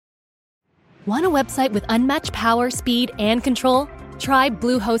Want a website with unmatched power, speed, and control? Try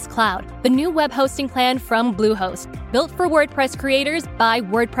Bluehost Cloud, the new web hosting plan from Bluehost, built for WordPress creators by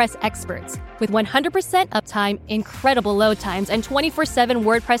WordPress experts. With 100% uptime, incredible load times, and 24/7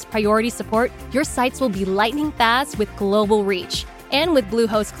 WordPress priority support, your sites will be lightning fast with global reach. And with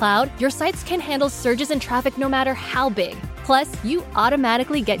Bluehost Cloud, your sites can handle surges in traffic no matter how big. Plus, you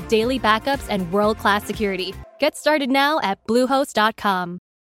automatically get daily backups and world-class security. Get started now at Bluehost.com.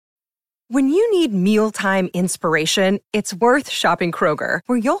 When you need mealtime inspiration, it's worth shopping Kroger,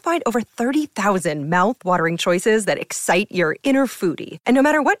 where you'll find over 30,000 mouth-watering choices that excite your inner foodie. And no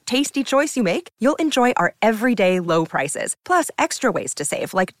matter what tasty choice you make, you'll enjoy our everyday low prices, plus extra ways to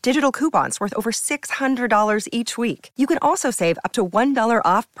save, like digital coupons worth over $600 each week. You can also save up to $1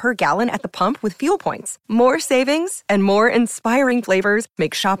 off per gallon at the pump with fuel points. More savings and more inspiring flavors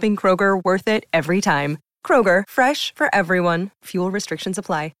make shopping Kroger worth it every time. Kroger, fresh for everyone. Fuel restrictions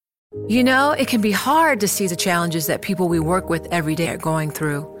apply. You know, it can be hard to see the challenges that people we work with every day are going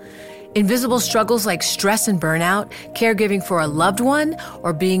through. Invisible struggles like stress and burnout, caregiving for a loved one,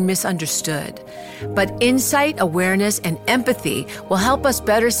 or being misunderstood. But insight, awareness, and empathy will help us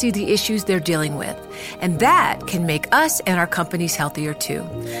better see the issues they're dealing with. And that can make us and our companies healthier too.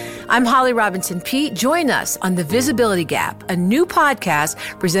 I'm Holly Robinson Peete. Join us on The Visibility Gap, a new podcast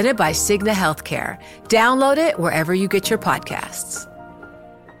presented by Cigna Healthcare. Download it wherever you get your podcasts.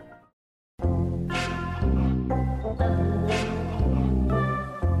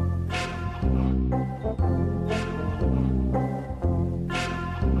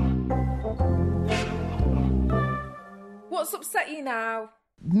 What's upset you now?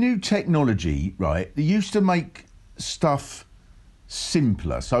 New technology, right? They used to make stuff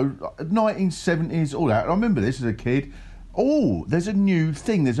simpler. So 1970s, all that. I remember this as a kid. Oh, there's a new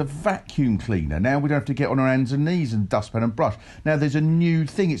thing. There's a vacuum cleaner. Now we don't have to get on our hands and knees and dustpan and brush. Now there's a new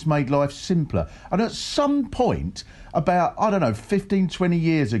thing. It's made life simpler. And at some point, about, 15, 20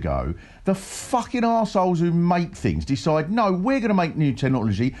 years ago, the fucking arseholes who make things decide, no, we're going to make new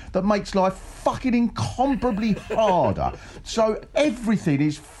technology that makes life fucking incomparably harder. So everything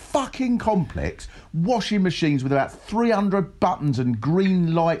is fucking complex. Washing machines with about 300 buttons and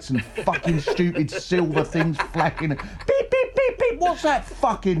green lights and fucking stupid silver things flashing. Beep, beep, beep, beep. What's that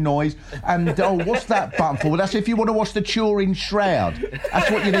fucking noise? And, what's that button for? Well, that's if you want to wash the Turin shroud. That's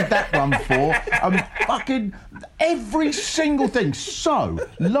what you need that one for. Fucking every single thing. So,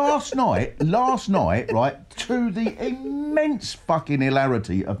 last night, right, to the immense fucking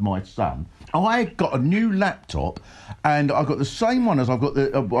hilarity of my son, I got a new laptop, and I got the same one as I've got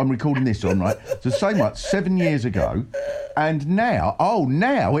I'm recording this on, right? It's the same one 7 years ago, and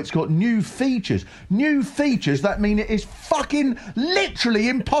now it's got new features. New features that mean it is fucking literally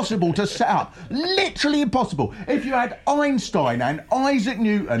impossible to set up. Literally impossible. If you had Einstein and Isaac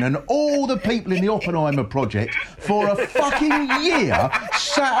Newton and all the people in the Oppenheimer project for a fucking year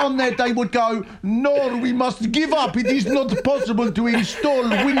sat on there, they would go, no, we must give up. It is not possible to install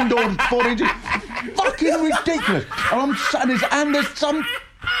Windows 4. Fucking ridiculous. And there's some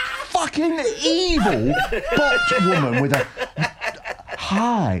fucking evil bot woman with a...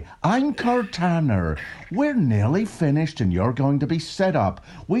 Hi, I'm Cortana. We're nearly finished and you're going to be set up.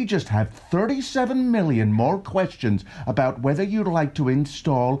 We just have 37 million more questions about whether you'd like to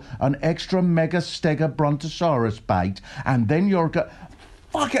install an extra mega stega brontosaurus bait, and then you're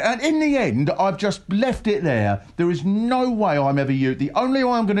fuck it, and in the end, I've just left it there. There is no way I'm ever the only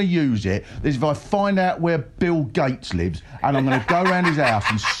way I'm going to use it is if I find out where Bill Gates lives, and I'm going to go around his house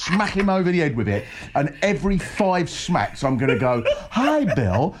and smack him over the head with it, and every 5 smacks I'm going to go, hi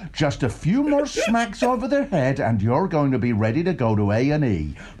Bill, just a few more smacks over their head and you're going to be ready to go to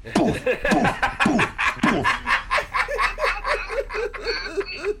A&E. Poof, poof, poof, poof.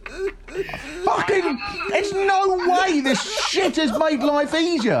 Fucking, it's no way this shit has made life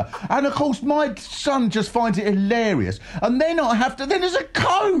easier. And of course my son just finds it hilarious. And then then there's a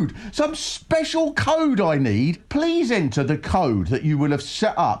code, some special code I need. Please enter the code that you will have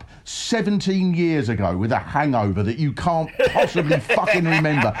set up 17 years ago with a hangover that you can't possibly fucking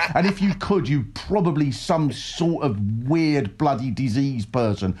remember. And if you could, you probably some sort of weird bloody disease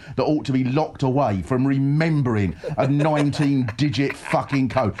person that ought to be locked away from remembering a 19-digit fucking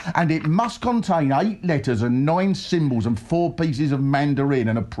code. And it must contain 8 letters and 9 symbols and 4 pieces of Mandarin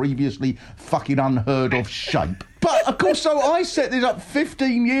and a previously fucking unheard of shape. But, of course, so I set this up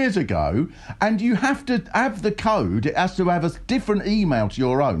 15 years ago, and you have to have the code. It has to have a different email to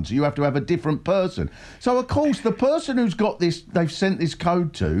your own, so you have to have a different person. So, of course, the person who's got this, they've sent this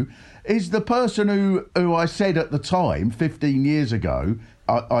code to, is the person who I said at the time, 15 years ago,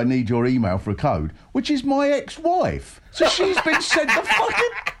 I need your email for a code, which is my ex-wife. So she's been sent the fucking...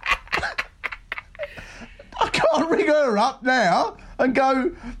 ring her up now and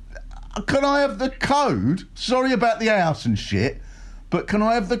go, can I have the code? Sorry about the house and shit, but can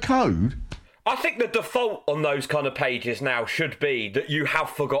I have the code? I think the default on those kind of pages now should be that you have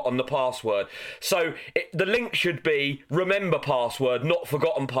forgotten the password. So the link should be remember password, not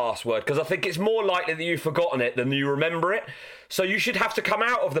forgotten password, because I think it's more likely that you've forgotten it than you remember it. So you should have to come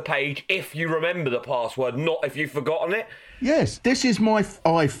out of the page if you remember the password, not if you've forgotten it. Yes, this is my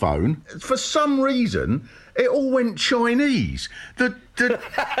iPhone. For some reason, it all went Chinese. I don't know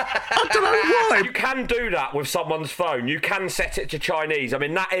why. You can do that with someone's phone. You can set it to Chinese. I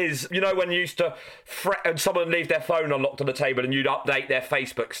mean, that is, you know, when you used to fret and someone leave their phone unlocked on the table and you'd update their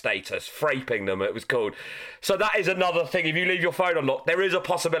Facebook status, fraping them, it was called. So that is another thing. If you leave your phone unlocked, there is a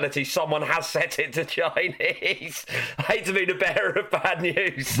possibility someone has set it to Chinese. I hate to be the bearer of bad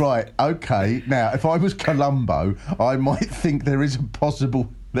news. Right, okay. Now, if I was Columbo, I might think there is a possible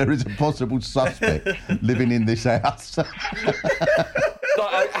suspect living in this house.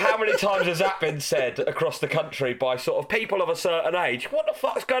 Like, how many times has that been said across the country by sort of people of a certain age? What the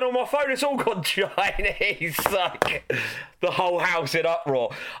fuck's going on my phone? It's all gone Chinese. Like, the whole house in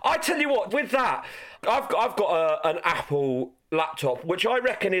uproar. I tell you what, with that, I've got an Apple laptop, which I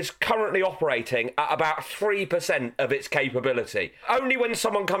reckon is currently operating at about 3% of its capability. Only when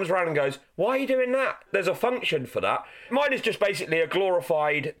someone comes around and goes, why are you doing that? There's a function for that. Mine is just basically a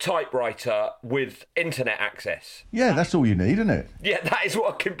glorified typewriter with internet access. Yeah, that's all you need, isn't it? Yeah, that is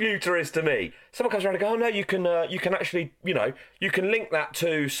what a computer is to me. Someone comes around and goes, oh no, you can actually, you know, you can link that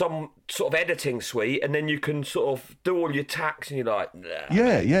to some sort of editing suite and then you can sort of do all your tax and you're like, nah.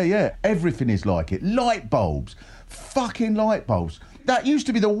 Yeah. Everything is like it. Light bulbs. Fucking light bulbs. That used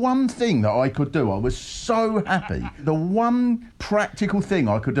to be the one thing that I could do. I was so happy. The one practical thing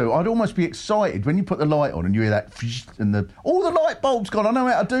I could do. I'd almost be excited when you put the light on and you hear that and all the light bulbs gone. I know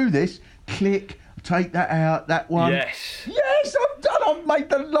how to do this. Click, take that out, that one. Yes, I've done. I've made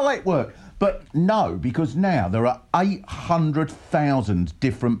the light work. But no, because now there are 800,000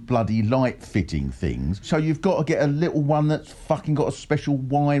 different bloody light fitting things. So you've got to get a little one that's fucking got a special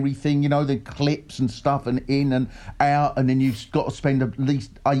wiry thing, you know, the clips and stuff and in and out. And then you've got to spend at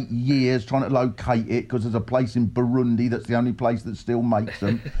least 8 years trying to locate it because there's a place in Burundi that's the only place that still makes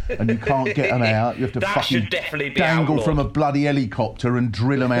them. And you can't get them out. You have to that fucking should definitely be dangle outlawed from a bloody helicopter and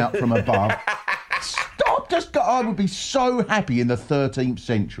drill them out from above. Stop! I would be so happy in the 13th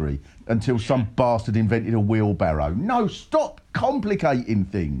century until some bastard invented a wheelbarrow. No, stop complicating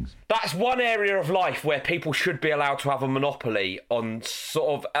things. That's one area of life where people should be allowed to have a monopoly on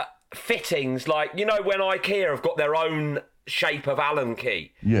sort of fittings. Like, you know, when IKEA have got their own shape of Allen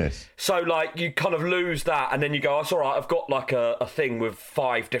key. Yes. So, like, you kind of lose that and then you go, oh, it's all right, I've got, like, a thing with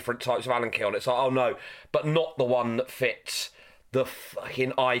 5 different types of Allen key on it. It's like, oh, no, but not the one that fits the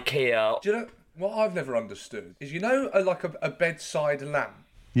fucking IKEA. Do you know what I've never understood is, you know, like a bedside lamp?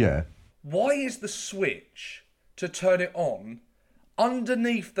 Yeah. Why is the switch to turn it on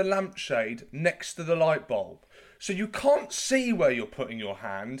underneath the lampshade next to the light bulb? So you can't see where you're putting your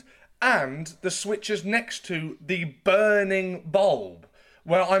hand, and the switch is next to the burning bulb,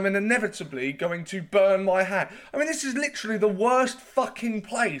 where I'm inevitably going to burn my hand. I mean, this is literally the worst fucking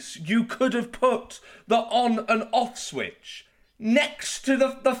place you could have put the on and off switch. Next to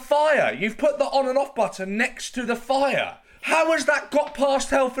the fire. You've put the on and off button next to the fire. How has that got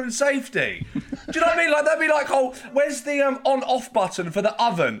past health and safety? Do you know what I mean? Like, they'd be like, oh, where's the on-off button for the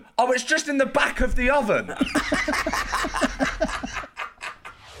oven? Oh, it's just in the back of the oven.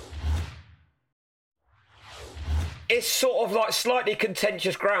 It's sort of like slightly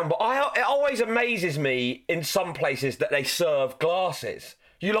contentious ground, but it always amazes me in some places that they serve glasses.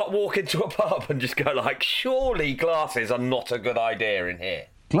 You like walk into a pub and just go like, surely glasses are not a good idea in here.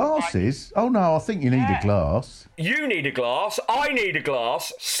 Glasses? Oh no, I think you need a glass. You need a glass. I need a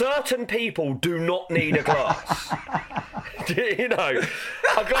glass. Certain people do not need a glass. You know,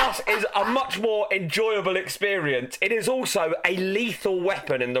 a glass is a much more enjoyable experience. It is also a lethal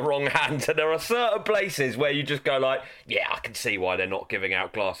weapon in the wrong hands. And there are certain places where you just go like, yeah, I can see why they're not giving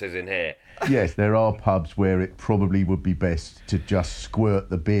out glasses in here. Yes, there are pubs where it probably would be best to just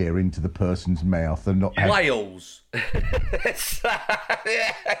squirt the beer into the person's mouth and not have... Wales.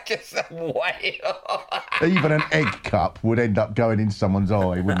 Yeah, just a whale. Even an egg cup would end up going in someone's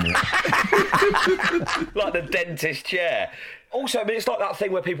eye, wouldn't it? Like the dentist chair. Also, I mean, it's like that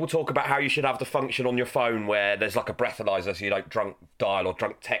thing where people talk about how you should have the function on your phone where there's like a breathalyzer so you don't drunk dial or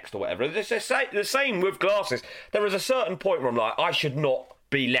drunk text or whatever. It's the same with glasses. There is a certain point where I'm like, I should not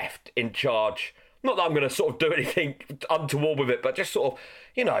be left in charge. Not that I'm going to sort of do anything untoward with it, but just sort of,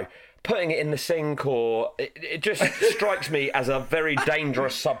 you know, putting it in the sink or... It just strikes me as a very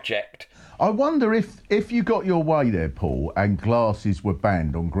dangerous subject. I wonder if you got your way there, Paul, and glasses were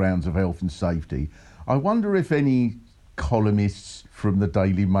banned on grounds of health and safety, I wonder if any columnists from the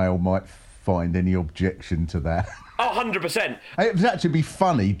Daily Mail might find any objection to that. Oh, 100%. It would actually be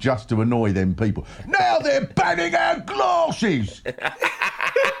funny just to annoy them people. Now they're banning our glasses!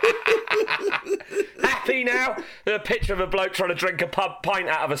 Happy now? A picture of a bloke trying to drink a pint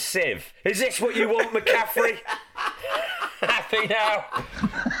out of a sieve. Is this what you want, McCaffrey? Happy now?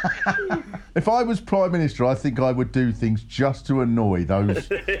 If I was Prime Minister, I think I would do things just to annoy those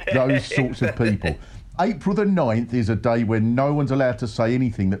sorts of people. April the 9th is a day when no one's allowed to say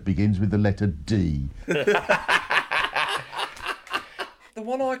anything that begins with the letter D. The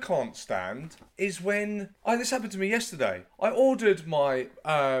one I can't stand is when... this happened to me yesterday. I ordered my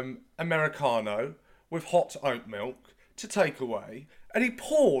Americano with hot oat milk to take away, and he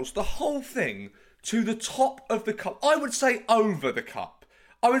pours the whole thing to the top of the cup. I would say over the cup.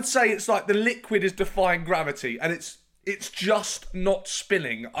 I would say it's like the liquid is defying gravity, and it's just not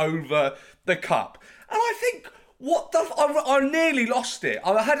spilling over the cup. And I think... I nearly lost it.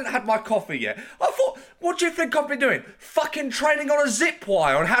 I hadn't had my coffee yet. I thought, what do you think I've been doing? Fucking training on a zip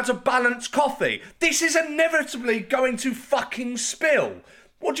wire on how to balance coffee. This is inevitably going to fucking spill.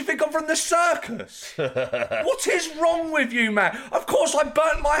 What do you think I'm from the circus? What is wrong with you, man? Of course I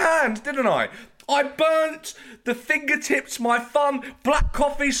burnt my hand, didn't I? I burnt the fingertips, my thumb, black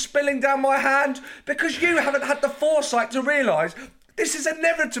coffee spilling down my hand because you haven't had the foresight to realise this is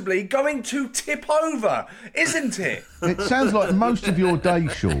inevitably going to tip over, isn't it? It sounds like most of your day,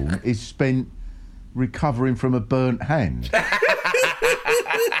 Sean, is spent recovering from a burnt hand.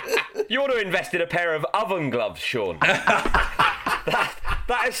 You ought to invest in a pair of oven gloves, Sean.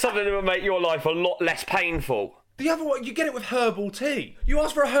 That is something that will make your life a lot less painful. The other one, you get it with herbal tea. You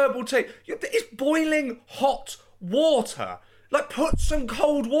ask for a herbal tea. It's boiling hot water. Like, put some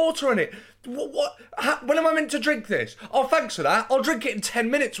cold water in it. When am I meant to drink this? Oh, thanks for that. I'll drink it in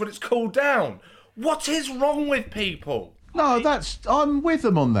 10 minutes when it's cooled down. What is wrong with people? No, I'm with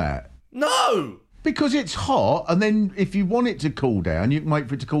them on that. No! Because it's hot, and then if you want it to cool down, you can wait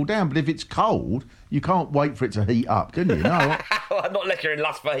for it to cool down. But if it's cold, you can't wait for it to heat up, can you? No. Not unless you're in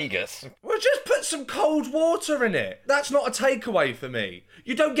Las Vegas. Well, just put some cold water in it. That's not a takeaway for me.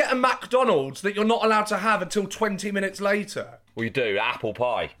 You don't get a McDonald's that you're not allowed to have until 20 minutes later. Well, you do. Apple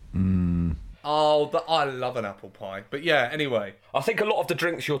pie. Oh, I love an apple pie. But yeah, anyway. I think a lot of the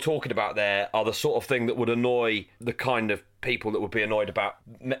drinks you're talking about there are the sort of thing that would annoy the kind of people that would be annoyed about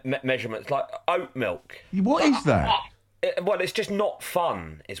measurements, like oat milk. What is that? It's just not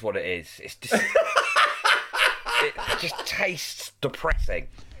fun, is what it is. It's just... it just tastes depressing.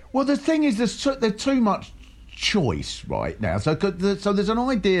 Well, the thing is, there's too much choice right now. So there's an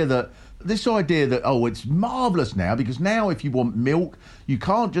idea that... it's marvellous now, because now if you want milk, you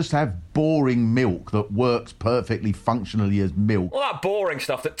can't just have boring milk that works perfectly functionally as milk. All that boring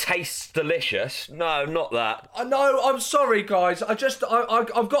stuff that tastes delicious. No, not that. No, I'm sorry, guys. I've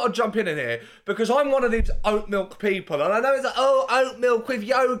got to jump in here, because I'm one of these oat milk people, and I know it's like, oat milk with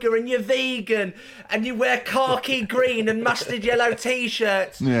yoga, and you're vegan, and you wear khaki green and mustard yellow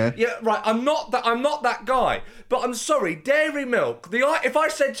t-shirts. Yeah, right. I'm not that guy. But I'm sorry, dairy milk. If I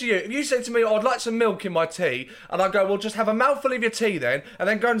said to you, if you said to me, I'd like some milk in my tea, and I go, well, just have a mouthful of your tea then, and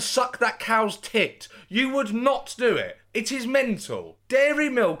then go and suck that cow's tit, you would not do it. It is mental. Dairy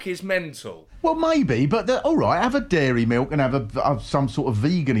milk is mental. Well, maybe, but all right, have a dairy milk and have some sort of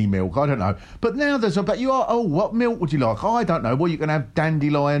vegan-y milk, I don't know. But now what milk would you like? I don't know. Well, you can have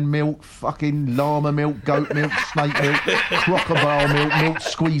dandelion milk, fucking llama milk, goat milk, snake milk, crocodile milk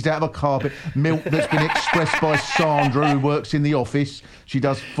squeezed out of a carpet, milk that's been expressed by Sandra, who works in the office. She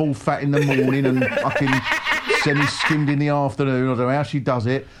does full fat in the morning and fucking semi-skimmed in the afternoon. I don't know how she does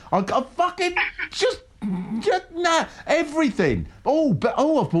it. I fucking just everything. I've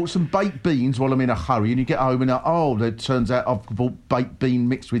bought some baked beans while I'm in a hurry, and you get home and it turns out I've bought baked bean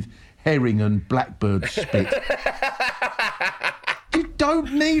mixed with herring and blackbird spit. You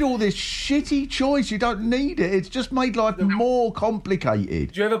don't need all this shitty choice. You don't need it. It's just made life more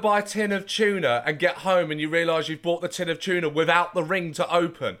complicated. Do you ever buy a tin of tuna and get home and you realise you've bought the tin of tuna without the ring to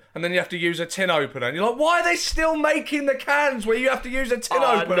open, and then you have to use a tin opener, and you're like, why are they still making the cans where you have to use a tin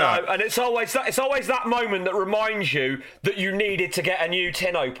opener? No, and it's always that moment that reminds you that you needed to get a new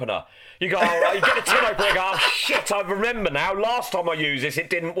tin opener. You go, you get a tin opener, you go, oh shit, I remember now, last time I used this, it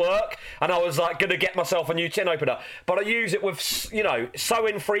didn't work, and I was like, going to get myself a new tin opener. But I use it with, so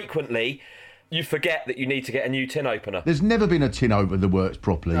infrequently, you forget that you need to get a new tin opener. There's never been a tin opener that works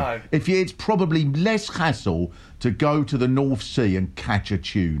properly. No. It's probably less hassle to go to the North Sea and catch a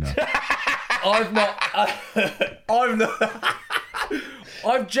tuna. I've not...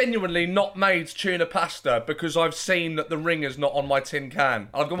 I've genuinely not made tuna pasta because I've seen that the ringer's not on my tin can.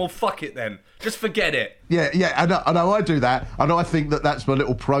 I've gone, well, fuck it then. Just forget it. Yeah, I know I do that, and I think that's my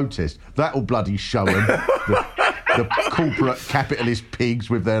little protest. That'll bloody show them, the corporate capitalist pigs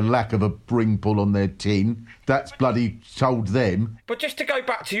with their lack of a ring pull on their tin. That's bloody told them. But just to go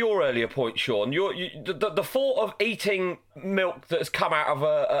back to your earlier point, Sean, the thought of eating milk that's come out of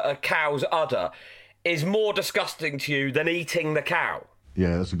a cow's udder is more disgusting to you than eating the cow.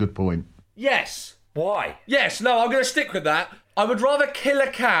 Yeah, that's a good point. Yes. Why? Yes, no, I'm going to stick with that. I would rather kill a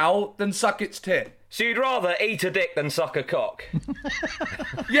cow than suck its tit. So you'd rather eat a dick than suck a cock?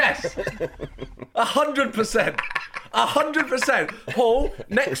 Yes. 100%. 100%. Paul,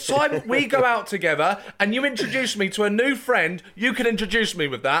 next time we go out together and you introduce me to a new friend, you can introduce me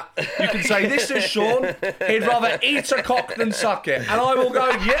with that. You can say, this is Sean. He'd rather eat a cock than suck it. And I will go,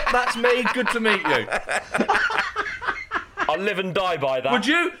 yep, that's me. Good to meet you. I'll live and die by that. Would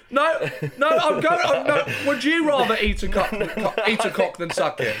you? No, I'm going. No. Would you rather eat a cock than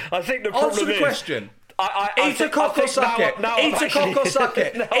suck it? I think the problem Answer the question. Eat a cock or suck it. Eat a cock or suck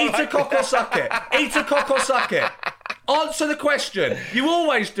it. Eat a cock or suck it. Eat a cock or suck it. Answer the question. You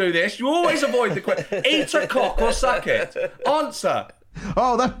always do this. You always avoid the question. Eat a cock or suck it. Answer.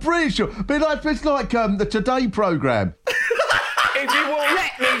 Oh, that's brilliant. It's like the Today programme. If you will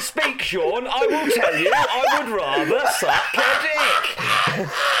let me speak, Sean, I will tell you I would rather suck a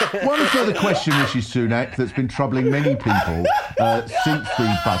dick. One further question, Rishi Sunak, that's been troubling many people since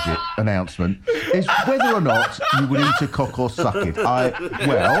the budget announcement is whether or not you would eat a cock or suck it. I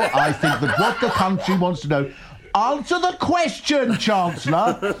think that what the country wants to know... Answer the question,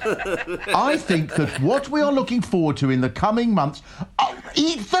 Chancellor. I think that what we are looking forward to in the coming months...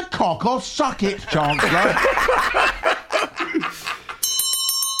 eat the cock or suck it, Chancellor.